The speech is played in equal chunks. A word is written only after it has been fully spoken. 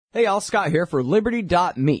Hey y'all, Scott here for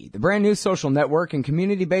Liberty.me, the brand new social network and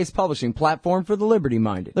community-based publishing platform for the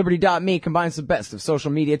liberty-minded. Liberty.me combines the best of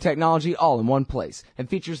social media technology all in one place and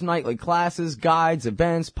features nightly classes, guides,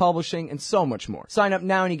 events, publishing, and so much more. Sign up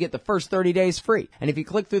now and you get the first 30 days free. And if you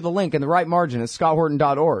click through the link in the right margin at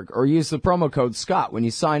scotthorton.org or use the promo code SCOTT when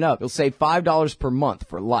you sign up, you'll save $5 per month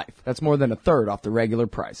for life. That's more than a third off the regular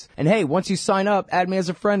price. And hey, once you sign up, add me as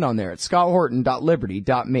a friend on there at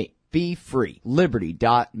scotthorton.liberty.me. Be free.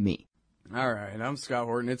 Liberty.me. All right, I'm Scott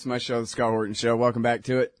Horton. It's my show, The Scott Horton Show. Welcome back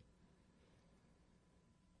to it.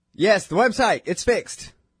 Yes, the website, it's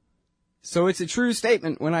fixed. So it's a true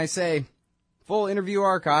statement when I say full interview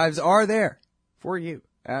archives are there for you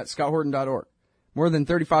at scotthorton.org. More than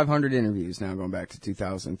 3,500 interviews now going back to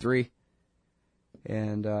 2003.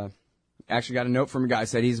 And actually got a note from a guy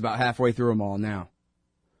said he's about halfway through them all now.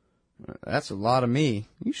 That's a lot of me.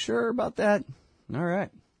 You sure about that? All right.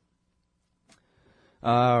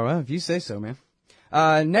 Well, if you say so, man.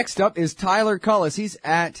 Next up is Tyler Cullis. He's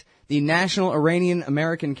at the National Iranian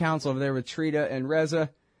American Council over there with Trita and Reza,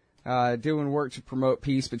 doing work to promote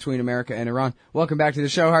peace between America and Iran. Welcome back to the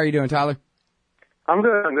show. How are you doing, Tyler? I'm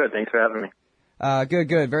good. Thanks for having me.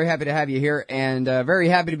 Good. Very happy to have you here, and very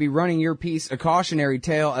happy to be running your piece, A Cautionary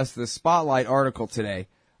Tale, as the spotlight article today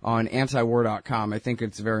on antiwar.com. I think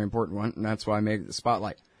it's a very important one, and that's why I made it the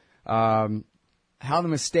spotlight. How the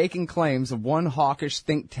mistaken claims of one hawkish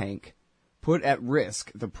think tank put at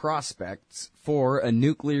risk the prospects for a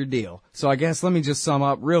nuclear deal. So I guess let me just sum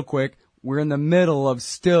up real quick. We're in the middle of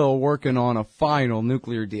still working on a final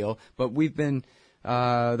nuclear deal, but we've been, the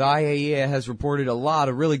IAEA has reported a lot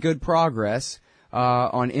of really good progress,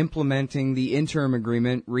 on implementing the interim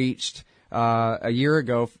agreement reached, a year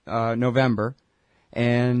ago, November.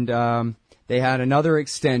 And, they had another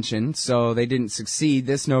extension, so they didn't succeed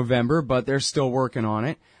this November, but they're still working on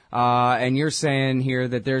it. And you're saying here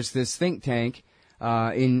that there's this think tank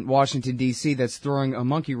in Washington, D.C. that's throwing a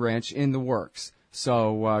monkey wrench in the works.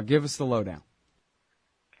 So give us the lowdown.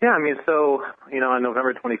 Yeah, on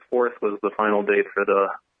November 24th was the final date for the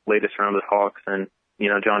latest round of talks, and,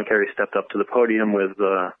 John Kerry stepped up to the podium with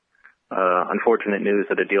unfortunate news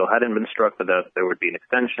that a deal hadn't been struck, but that there would be an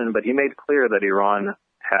extension. But he made clear that Iran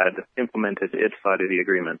had implemented its side of the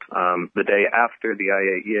agreement. The day after the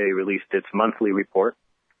IAEA released its monthly report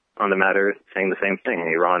on the matter, saying the same thing.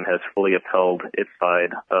 Iran has fully upheld its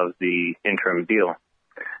side of the interim deal.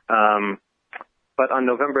 But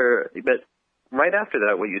right after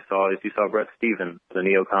that, what you saw Brett Stevens, the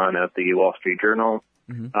neocon at the Wall Street Journal,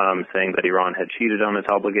 saying that Iran had cheated on its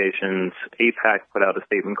obligations. AIPAC put out a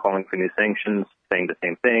statement calling for new sanctions, saying the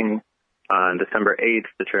same thing. On December 8th,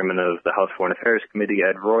 the chairman of the House Foreign Affairs Committee,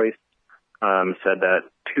 Ed Royce, said that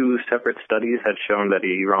two separate studies had shown that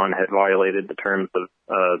Iran had violated the terms of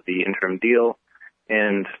the interim deal.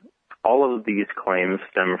 And all of these claims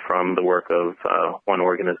stem from the work of one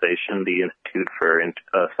organization, the Institute for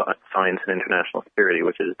Science and International Security,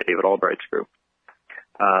 which is David Albright's group.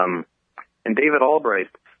 And David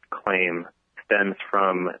Albright's claim stems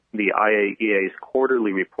from the IAEA's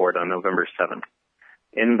quarterly report on November 7th.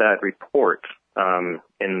 In that report,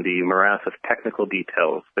 in the morass of technical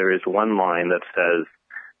details, there is one line that says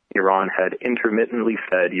Iran had intermittently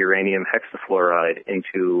fed uranium hexafluoride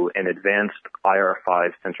into an advanced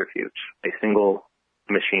IR-5 centrifuge, a single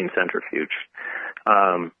machine centrifuge.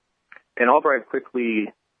 And Albright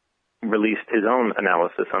quickly released his own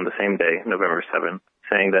analysis on the same day, November 7th,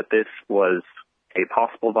 saying that this was a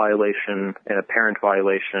possible violation, an apparent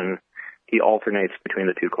violation. He alternates between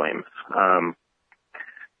the two claims.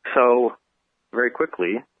 So, very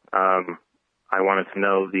quickly, I wanted to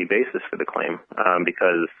know the basis for the claim,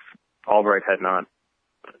 because Albright had not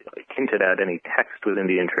hinted at any text within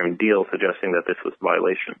the interim deal suggesting that this was a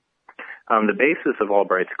violation. The basis of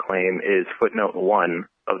Albright's claim is footnote 1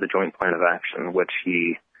 of the Joint Plan of Action, which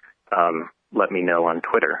he let me know on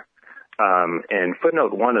Twitter. And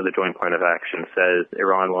footnote 1 of the Joint Plan of Action says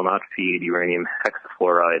Iran will not feed uranium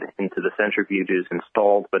hexafluoride into the centrifuges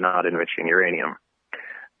installed but not enriching uranium.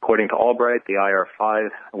 According to Albright, the IR-5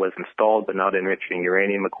 was installed but not enriching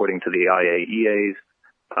uranium according to the IAEA's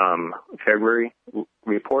February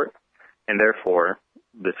report, and therefore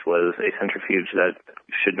this was a centrifuge that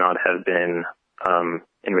should not have been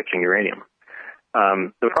enriching uranium.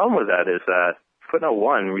 The problem with that is that footnote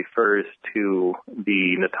 1 refers to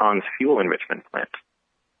the Natanz fuel enrichment plant.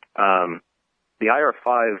 The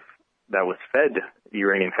IR-5 that was fed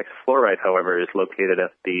uranium hexafluoride, however, is located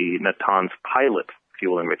at the Natanz pilot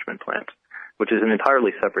fuel enrichment plant, which is an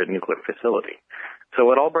entirely separate nuclear facility. So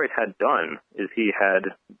what Albright had done is he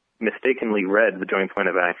had mistakenly read the Joint Plan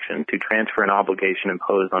of Action to transfer an obligation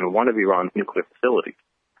imposed on one of Iran's nuclear facilities.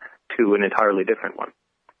 to an entirely different one.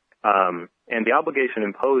 And the obligation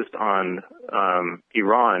imposed on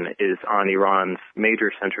Iran is on Iran's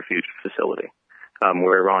major centrifuge facility,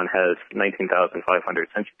 where Iran has 19,500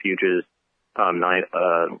 centrifuges.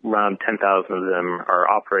 Around 10,000 of them are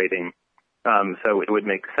operating. So it would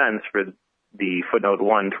make sense for the footnote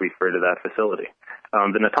 1 to refer to that facility.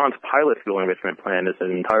 The Natanz pilot fuel enrichment plant is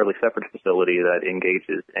an entirely separate facility that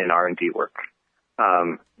engages in R&D work.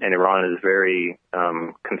 And Iran is very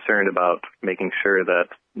concerned about making sure that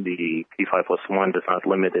the P5+1 does not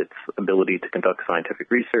limit its ability to conduct scientific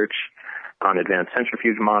research on advanced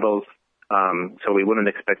centrifuge models. So we wouldn't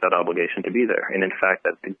expect that obligation to be there. And in fact,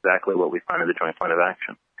 that's exactly what we find in the Joint Plan of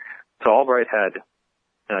Action. So Albright had,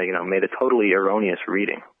 made a totally erroneous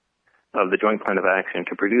reading of the Joint Plan of Action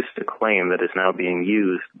to produce a claim that is now being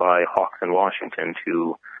used by hawks in Washington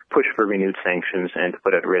to push for renewed sanctions and to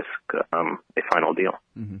put at risk a final deal.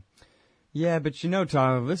 Mm-hmm. Yeah, but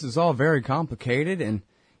Tom, this is all very complicated, and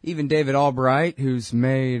even David Albright, who's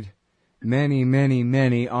made many, many,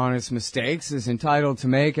 many honest mistakes, is entitled to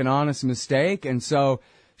make an honest mistake, and so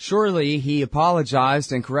surely he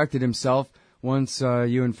apologized and corrected himself once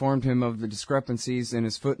you informed him of the discrepancies in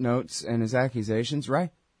his footnotes and his accusations,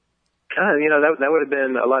 right? That would have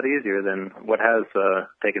been a lot easier than what has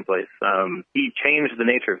taken place. He changed the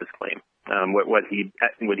nature of his claim. What he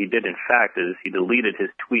did, in fact, is he deleted his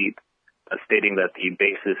tweet stating that the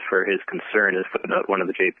basis for his concern is footnote 1 of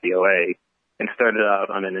the JPOA, and started out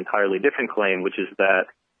on an entirely different claim, which is that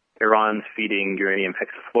Iran's feeding uranium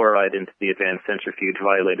hexafluoride into the advanced centrifuge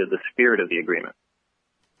violated the spirit of the agreement.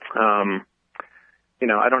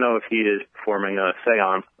 I don't know if he is performing a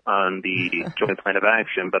seance on the Joint Plan of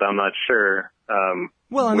Action, but I'm not sure.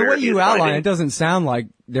 Well, and the way you outline it doesn't sound like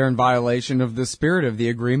they're in violation of the spirit of the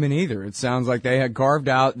agreement either. It sounds like they had carved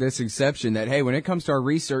out this exception that, hey, when it comes to our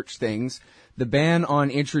research things, the ban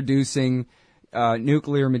on introducing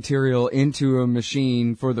nuclear material into a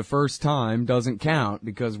machine for the first time doesn't count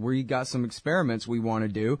because we got some experiments we want to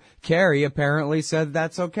do. Kerry apparently said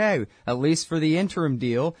that's okay, at least for the interim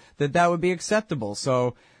deal, that would be acceptable.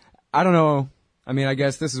 So, I don't know. I mean, I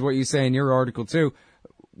guess this is what you say in your article too.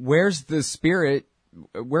 Where's the spirit?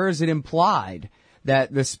 Where is it implied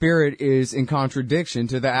that the spirit is in contradiction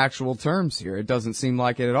to the actual terms here? It doesn't seem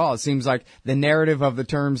like it at all. It seems like the narrative of the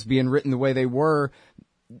terms being written the way they were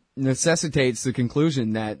necessitates the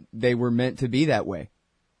conclusion that they were meant to be that way.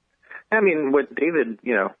 I mean, what David,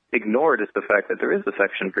 ignored is the fact that there is a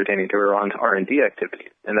section pertaining to Iran's R&D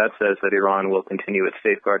activities, and that says that Iran will continue its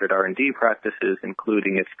safeguarded R&D practices,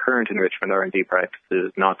 including its current enrichment R&D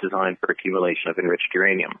practices not designed for accumulation of enriched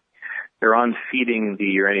uranium. Iran's feeding the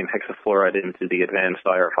uranium hexafluoride into the advanced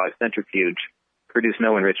IR5 centrifuge produced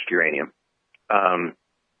no enriched uranium.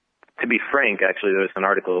 To be frank, actually, there was an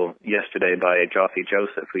article yesterday by Joffe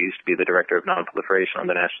Joseph, who used to be the director of nonproliferation on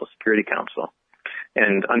the National Security Council.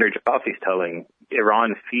 And under Joffe's telling,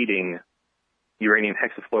 Iran feeding uranium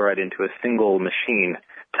hexafluoride into a single machine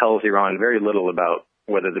tells Iran very little about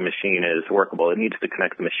whether the machine is workable. It needs to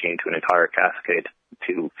connect the machine to an entire cascade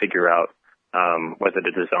to figure out whether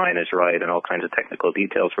the design is right and all kinds of technical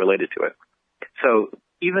details related to it. So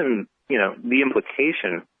even, the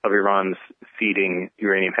implication of Iran's feeding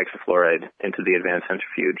uranium hexafluoride into the advanced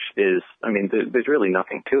centrifuge is, there's really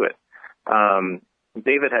nothing to it.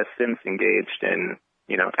 David has since engaged in,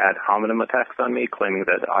 ad hominem attacks on me, claiming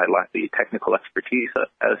that I lack the technical expertise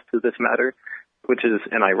as to this matter, which is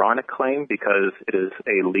an ironic claim because it is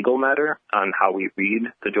a legal matter on how we read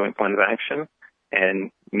the Joint Plan of Action.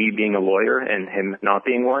 And me being a lawyer and him not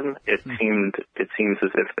being one, it seems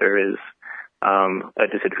as if there is a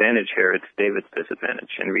disadvantage here. It's David's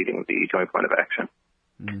disadvantage in reading the Joint Plan of Action.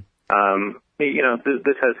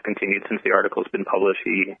 This has continued since the article's been published.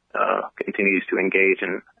 He continues to engage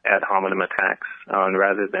in ad hominem attacks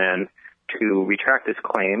rather than to retract his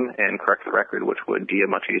claim and correct the record, which would be a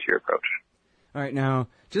much easier approach. All right, now,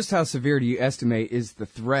 just how severe do you estimate is the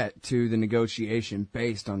threat to the negotiation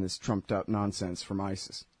based on this trumped-up nonsense from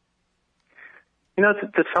ISIS?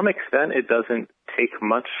 To some extent, it doesn't take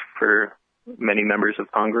much for many members of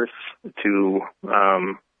Congress to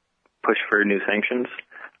push for new sanctions,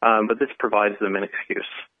 but this provides them an excuse.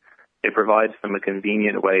 It provides them a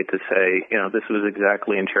convenient way to say, this was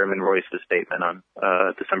exactly in Chairman Royce's statement on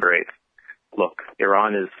December 8th. Look,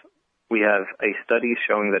 we have a study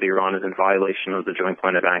showing that Iran is in violation of the Joint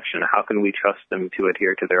Plan of Action. How can we trust them to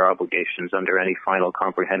adhere to their obligations under any final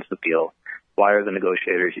comprehensive deal? Why are the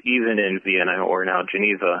negotiators, even in Vienna or now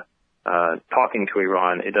Geneva, talking to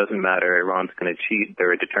Iran? It doesn't matter. Iran's going to cheat.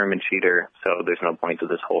 They're a determined cheater, so there's no point to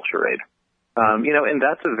this whole charade. And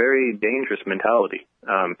that's a very dangerous mentality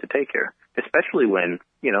to take here, especially when,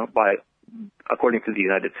 according to the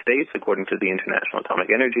United States, according to the International Atomic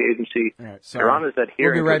Energy Agency, Iran is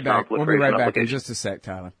adhering to its non-proliferation We'll be right back in just a sec,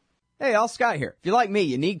 Tyler. Hey, Al Scott here. If you're like me,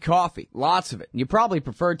 you need coffee. Lots of it. And you probably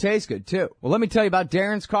prefer it tastes good, too. Well, let me tell you about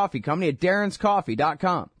Darren's Coffee Company at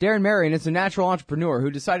darrenscoffee.com. Darren Marion is a natural entrepreneur who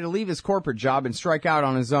decided to leave his corporate job and strike out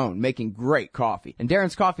on his own, making great coffee. And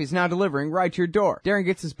Darren's Coffee is now delivering right to your door. Darren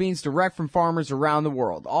gets his beans direct from farmers around the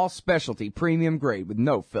world. All specialty, premium grade with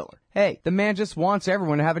no filler. Hey, the man just wants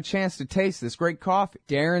everyone to have a chance to taste this great coffee.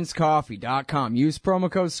 darrenscoffee.com. Use promo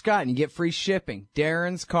code Scott and you get free shipping.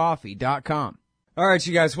 darrenscoffee.com. All right,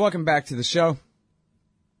 you guys, welcome back to the show.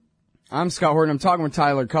 I'm Scott Horton. I'm talking with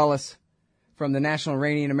Tyler Cullis from the National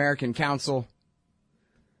Iranian American Council.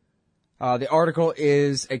 The article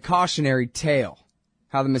is A Cautionary Tale,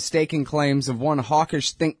 how the mistaken claims of one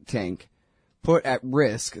hawkish think tank put at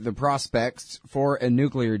risk the prospects for a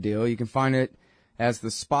nuclear deal. You can find it as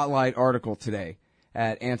the Spotlight article today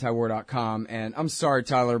at antiwar.com. And I'm sorry,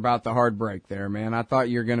 Tyler, about the hard break there, man. I thought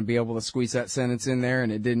you were going to be able to squeeze that sentence in there,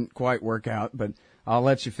 and it didn't quite work out, but I'll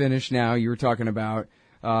let you finish now. You were talking about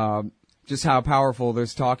just how powerful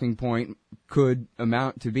this talking point could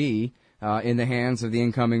amount to be in the hands of the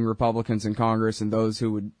incoming Republicans in Congress and those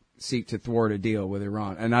who would seek to thwart a deal with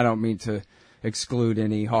Iran. And I don't mean to exclude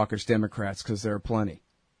any hawkish Democrats, because there are plenty.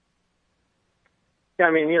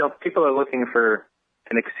 Yeah, people are looking for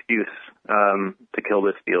an excuse to kill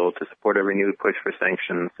this deal, to support a renewed push for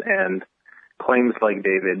sanctions, and claims like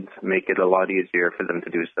David's make it a lot easier for them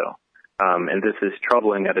to do so. And this is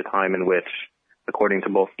troubling at a time in which, according to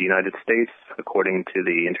both the United States, according to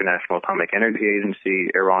the International Atomic Energy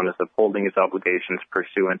Agency, Iran is upholding its obligations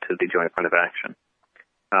pursuant to the Joint Plan of Action.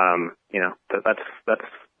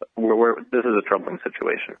 This is a troubling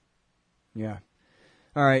situation. Yeah.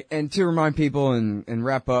 All right. And to remind people and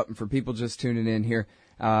wrap up, and for people just tuning in here,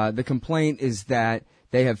 the complaint is that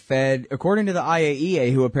they have fed, according to the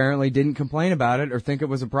IAEA, who apparently didn't complain about it or think it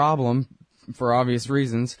was a problem for obvious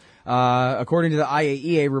reasons, according to the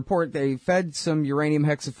IAEA report, they fed some uranium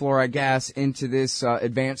hexafluoride gas into this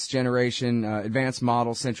advanced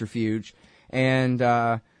model centrifuge, and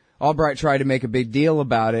Albright tried to make a big deal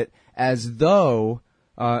about it, as though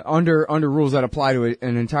under rules that apply to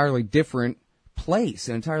an entirely different place,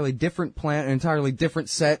 an entirely different plant, an entirely different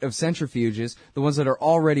set of centrifuges, the ones that are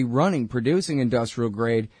already running, producing industrial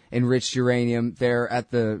grade enriched uranium there at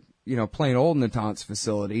the plain old Natanz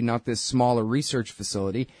facility, not this smaller research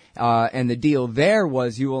facility. And the deal there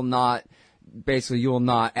was you will not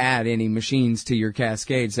add any machines to your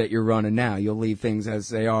cascades that you're running now. You'll leave things as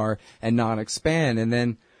they are and not expand. And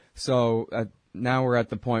then, now we're at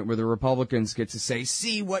the point where the Republicans get to say,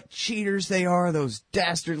 see what cheaters they are, those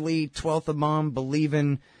dastardly 12th Imam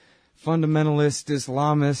believing fundamentalist,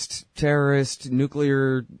 Islamist, terrorist,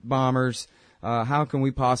 nuclear bombers. How can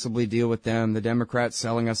we possibly deal with them? The Democrats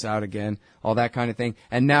selling us out again, all that kind of thing.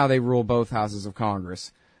 And now they rule both houses of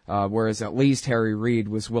Congress, whereas at least Harry Reid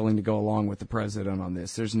was willing to go along with the president on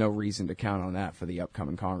this. There's no reason to count on that for the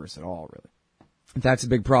upcoming Congress at all, really. That's a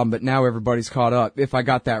big problem, but now everybody's caught up, if I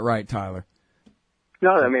got that right, Tyler.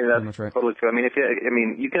 No, that's right. Totally true.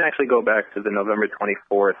 You can actually go back to the November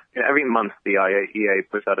 24th. Every month, the IAEA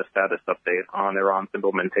puts out a status update on Iran's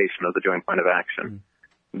implementation of the Joint Plan of Action.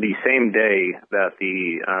 The same day that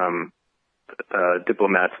the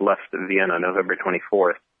diplomats left Vienna, November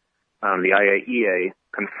 24th, the IAEA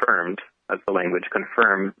confirmed, as the language,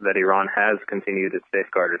 confirmed that Iran has continued its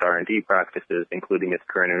safeguarded R&D practices, including its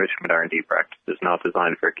current enrichment R&D practices, not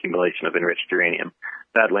designed for accumulation of enriched uranium.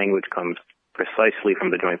 That language comes precisely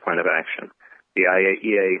from the Joint Plan of Action. The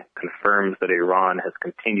IAEA confirms that Iran has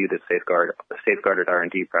continued its safeguarded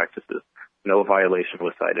R&D practices. No violation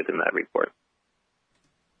was cited in that report.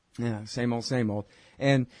 Yeah, same old.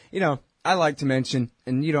 And, I like to mention,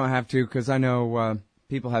 and you don't have to because I know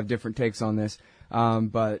people have different takes on this,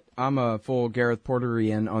 but I'm a full Gareth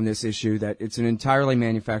Porterian on this issue, that it's an entirely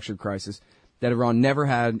manufactured crisis, that Iran never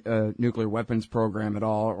had a nuclear weapons program at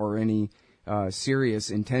all or any serious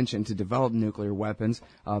intention to develop nuclear weapons,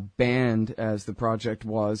 banned as the project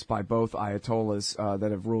was by both ayatollahs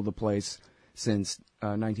that have ruled the place since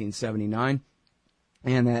 1979.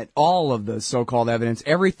 And that all of the so-called evidence,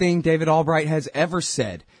 everything David Albright has ever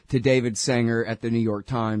said to David Sanger at the New York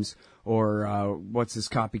Times or what's his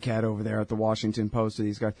copycat over there at the Washington Post to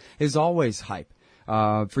these guys, is always hype.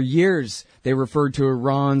 For years, they referred to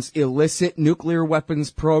Iran's illicit nuclear weapons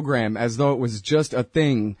program as though it was just a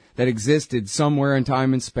thing that existed somewhere in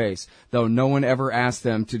time and space, though no one ever asked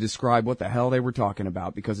them to describe what the hell they were talking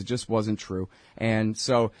about because it just wasn't true. And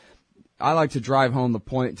so I like to drive home the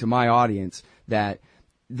point to my audience that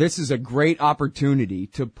this is a great opportunity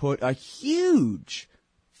to put a huge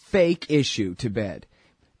fake issue to bed.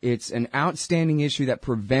 It's an outstanding issue that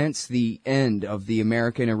prevents the end of the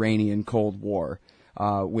American-Iranian Cold War,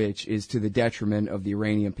 which is to the detriment of the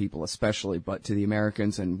Iranian people especially, but to the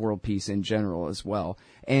Americans and world peace in general as well.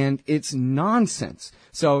 And it's nonsense.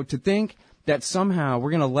 So to think that somehow we're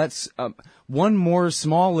going to let one more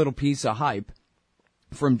small little piece of hype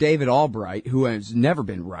from David Albright, who has never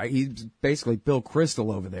been right. He's basically Bill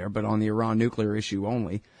Kristol over there, but on the Iran nuclear issue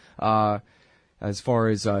only, as far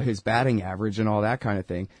as his batting average and all that kind of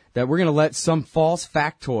thing, that we're going to let some false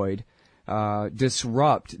factoid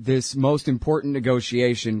disrupt this most important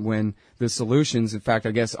negotiation when the solutions, in fact,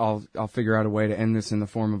 I guess I'll figure out a way to end this in the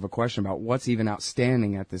form of a question about what's even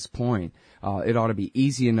outstanding at this point. It ought to be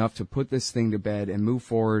easy enough to put this thing to bed and move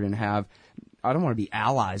forward and have, I don't want to be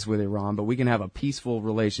allies with Iran, but we can have a peaceful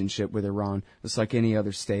relationship with Iran just like any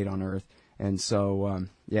other state on earth. And so,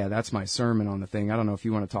 yeah, that's my sermon on the thing. I don't know if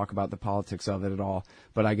you want to talk about the politics of it at all,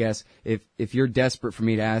 but I guess if you're desperate for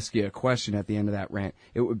me to ask you a question at the end of that rant,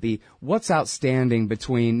 it would be, what's outstanding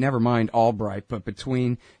between, never mind Albright, but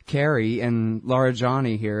between Kerry and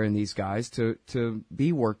Larijani here and these guys to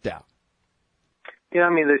be worked out? Yeah, I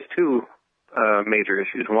mean, there's two major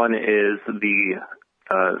issues. One is the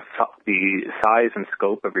size and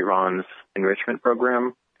scope of Iran's enrichment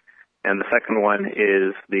program. And the second one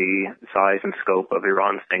is the size and scope of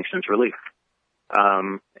Iran's sanctions relief.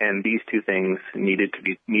 And these two things need to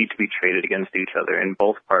be traded against each other. And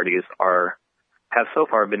both parties have so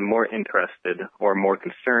far been more interested or more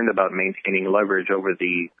concerned about maintaining leverage over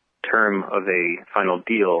the term of a final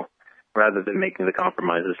deal rather than making the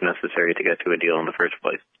compromises necessary to get to a deal in the first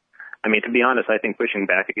place. I mean, to be honest, I think pushing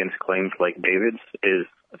back against claims like David's is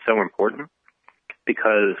so important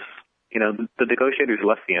because, you know, the negotiators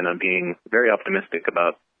left Vienna being very optimistic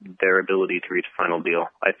about their ability to reach a final deal.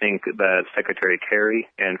 I think that Secretary Kerry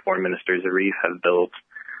and Foreign Minister Zarif have built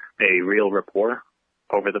a real rapport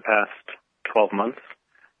over the past 12 months.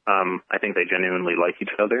 I think they genuinely like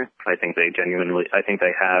each other. I think they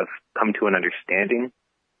have come to an understanding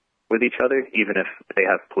with each other, even if they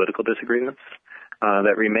have political disagreements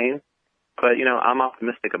that remain. But, you know, I'm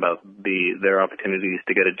optimistic about their opportunities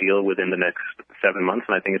to get a deal within the next 7 months,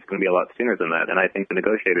 and I think it's going to be a lot sooner than that. And I think the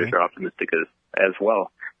negotiators are optimistic as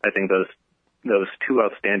well. I think those two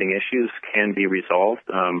outstanding issues can be resolved,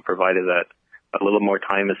 provided that a little more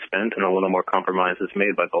time is spent and a little more compromise is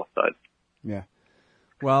made by both sides. Yeah.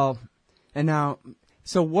 Well, and now,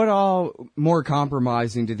 so what all more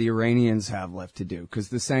compromising do the Iranians have left to do? Because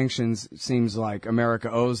the sanctions seems like America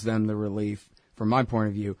owes them the relief, from my point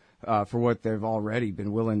of view, for what they've already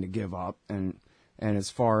been willing to give up, and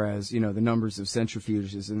as far as, you know, the numbers of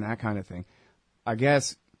centrifuges and that kind of thing. I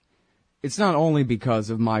guess it's not only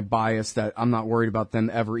because of my bias that I'm not worried about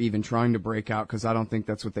them ever even trying to break out, because I don't think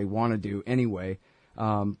that's what they want to do anyway,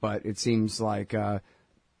 but it seems like,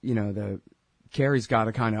 you know, the Kerry's got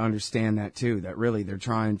to kind of understand that too, that really they're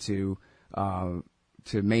trying to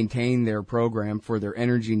maintain their program for their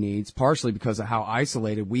energy needs, partially because of how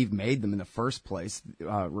isolated we've made them in the first place,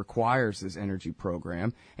 requires this energy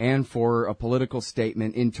program, and for a political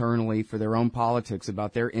statement internally for their own politics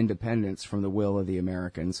about their independence from the will of the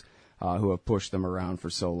Americans, who have pushed them around for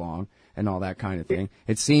so long, and all that kind of thing.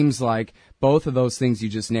 It seems like both of those things you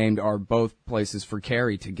just named are both places for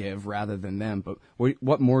Kerry to give rather than them. But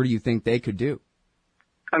what more do you think they could do?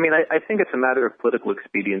 I mean, I think it's a matter of political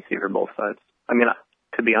expediency for both sides. I mean,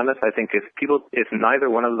 to be honest, I think if neither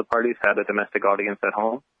one of the parties had a domestic audience at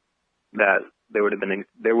home, that there would have been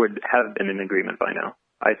an agreement by now.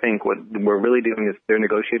 I think what we're really doing is they're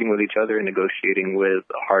negotiating with each other and negotiating with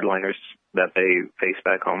hardliners that they face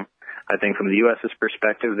back home. I think from the U.S.'s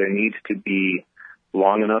perspective, there needs to be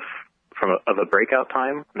long enough of a breakout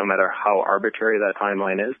time, no matter how arbitrary that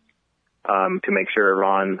timeline is, to make sure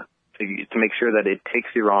that it takes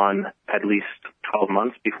Iran at least 12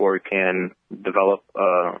 months before it can develop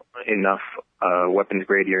enough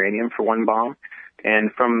weapons-grade uranium for one bomb.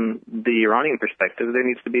 And from the Iranian perspective, there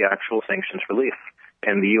needs to be actual sanctions relief.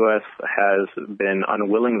 And the U.S. has been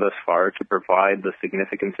unwilling thus far to provide the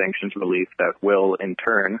significant sanctions relief that will, in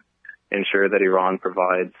turn, ensure that Iran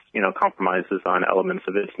provides, you know, compromises on elements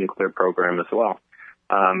of its nuclear program as well.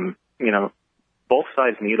 You know, both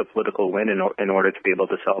sides need a political win in order to be able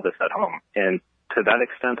to sell this at home. And to that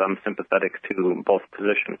extent, I'm sympathetic to both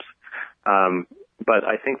positions. But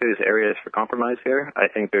I think there's areas for compromise here. I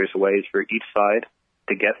think there's ways for each side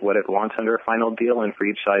to get what it wants under a final deal and for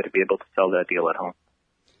each side to be able to sell that deal at home.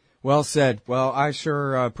 Well said. Well, I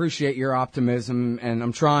sure appreciate your optimism, and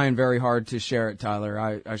I'm trying very hard to share it,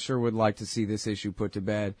 Tyler. I sure would like to see this issue put to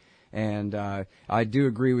bed, and I do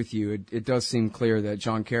agree with you. It does seem clear that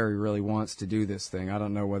John Kerry really wants to do this thing. I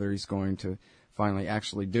don't know whether he's going to finally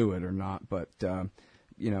actually do it or not, but,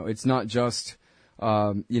 it's not just,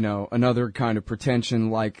 another kind of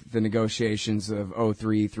pretension like the negotiations of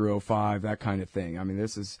 03 through 05, that kind of thing. I mean,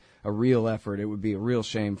 this is a real effort. It would be a real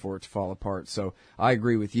shame for it to fall apart. So I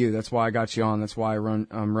agree with you. That's why I got you on. That's why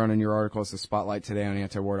I'm running your article as the spotlight today on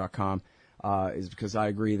antiwar.com, is because I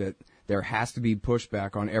agree that there has to be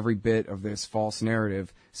pushback on every bit of this false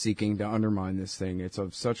narrative seeking to undermine this thing. It's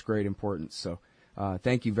of such great importance. So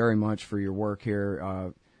thank you very much for your work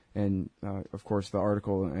here, and of course the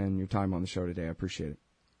article and your time on the show today. I appreciate it.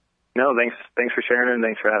 No, thanks for sharing it, and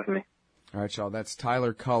thanks for having me. All right, y'all. That's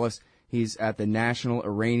Tyler Cullis. He's at the National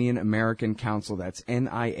Iranian American Council. That's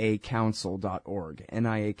NIACouncil.org.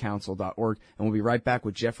 NIACouncil.org. And we'll be right back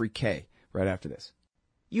with Jeffrey K. right after this.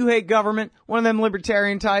 You hate government? One of them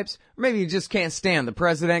libertarian types? Or maybe you just can't stand the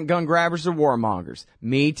president, gun grabbers, or warmongers.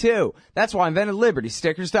 Me too. That's why I invented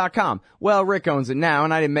LibertyStickers.com. Well, Rick owns it now,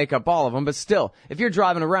 and I didn't make up all of them, but still, if you're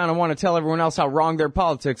driving around and want to tell everyone else how wrong their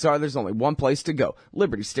politics are, there's only one place to go.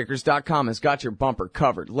 LibertyStickers.com has got your bumper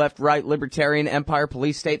covered. Left, right, libertarian, empire,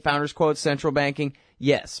 police, state, founders quotes, central banking.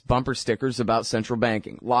 Yes, bumper stickers about central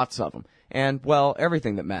banking. Lots of them. And, well,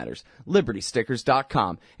 everything that matters.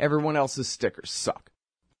 LibertyStickers.com. Everyone else's stickers suck.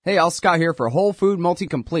 Hey, all, Scott here for Whole Food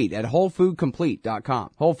Multi-Complete at WholeFoodComplete.com.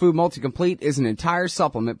 Whole Food Multi-Complete is an entire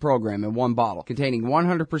supplement program in one bottle, containing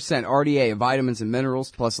 100% RDA of vitamins and minerals,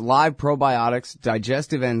 plus live probiotics,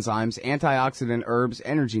 digestive enzymes, antioxidant herbs,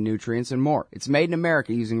 energy nutrients, and more. It's made in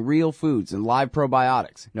America using real foods and live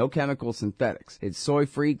probiotics. No chemical synthetics. It's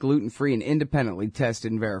soy-free, gluten-free, and independently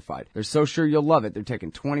tested and verified. They're so sure you'll love it, they're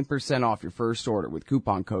taking 20% off your first order with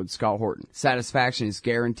coupon code Scott Horton. Satisfaction is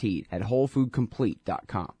guaranteed at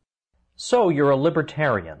WholeFoodComplete.com. So you're a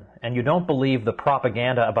libertarian, and you don't believe the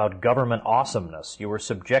propaganda about government awesomeness you were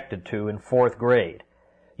subjected to in 4th grade.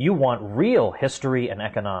 You want real history and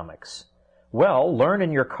economics. Well, learn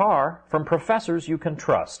in your car from professors you can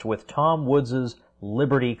trust with Tom Woods'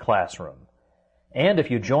 Liberty Classroom. And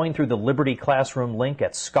if you join through the Liberty Classroom link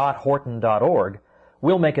at scotthorton.org,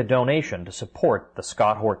 we'll make a donation to support The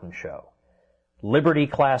Scott Horton Show. Liberty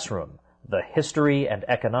Classroom, the history and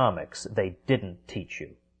economics they didn't teach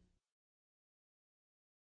you.